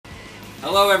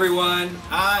Hello everyone,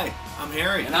 Hi, I'm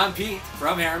Harry. and I'm Pete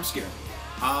from Harem, Scarem.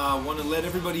 I want to let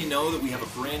everybody know that we have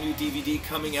a brand new DVD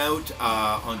coming out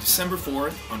on December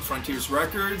 4th on Frontiers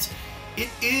Records. It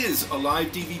is a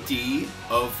live DVD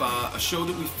of a show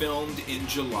that we filmed in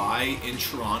July in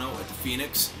Toronto at the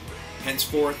Phoenix.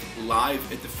 Henceforth,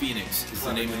 Live at the Phoenix is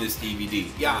the name of this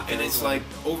DVD. Yeah, and it's like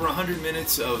over 100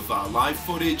 minutes of live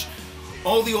footage.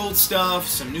 All the old stuff,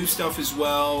 some new stuff as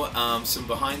well, some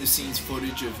behind-the-scenes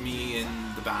footage of me in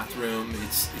the bathroom.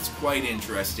 It's quite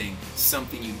interesting.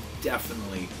 Something you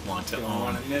definitely want to own. Don't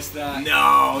want to miss that.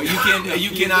 No, you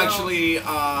can actually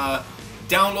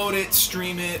download it,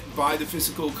 stream it, buy the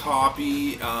physical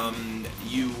copy.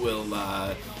 You will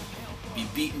be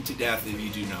beaten to death if you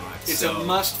do not. It's a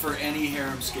must for any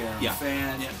Harem Scarem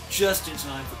fan. Yeah. Just in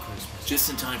time for Christmas. Just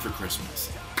in time for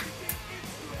Christmas.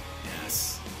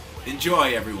 Yes.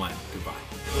 Enjoy, everyone.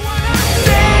 Goodbye.